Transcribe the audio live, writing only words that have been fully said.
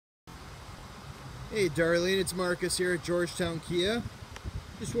Hey Darlene, it's Marcus here at Georgetown Kia.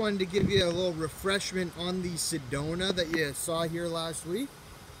 Just wanted to give you a little refreshment on the Sedona that you saw here last week.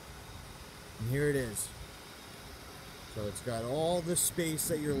 And here it is. So it's got all the space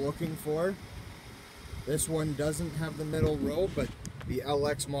that you're looking for. This one doesn't have the middle row, but the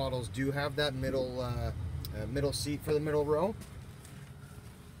LX models do have that middle seat for the middle row.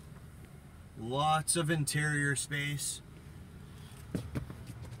 Lots of interior space.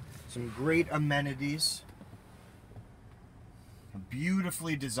 Some great amenities. A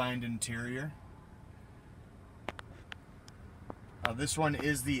beautifully designed interior. This one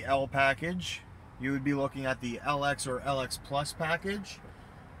is the L package. You would be looking at the LX or LX Plus package.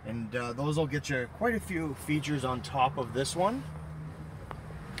 And those will get you quite a few features on top of this one.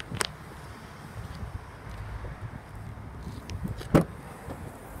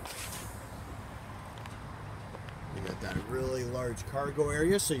 You got that really large cargo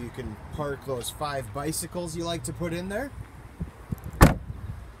area, so you can park those 5 bicycles you like to put in there.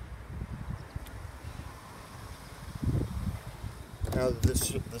 Now the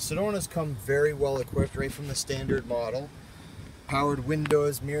Sedonas come very well equipped right from the standard model. Powered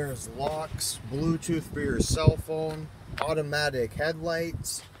windows, mirrors, locks, Bluetooth for your cell phone, automatic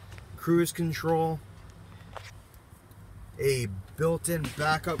headlights, cruise control, a built-in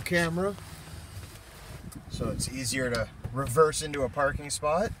backup camera, so it's easier to reverse into a parking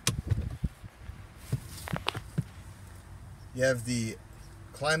spot. You have the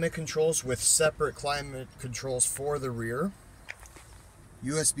climate controls with separate climate controls for the rear,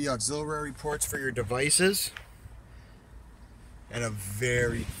 USB auxiliary ports for your devices, and a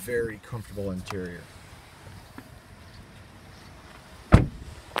very, very comfortable interior.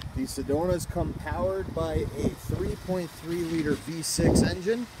 These Sedonas come powered by a 3.3 liter V6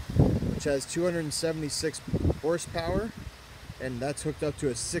 engine, which has 276 horsepower, and that's hooked up to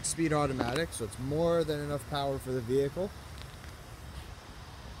a 6-speed automatic, so it's more than enough power for the vehicle,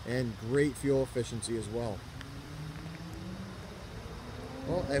 and great fuel efficiency as well.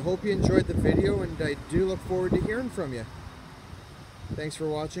 Well, I hope you enjoyed the video, and I do look forward to hearing from you. Thanks for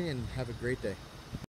watching, and have a great day.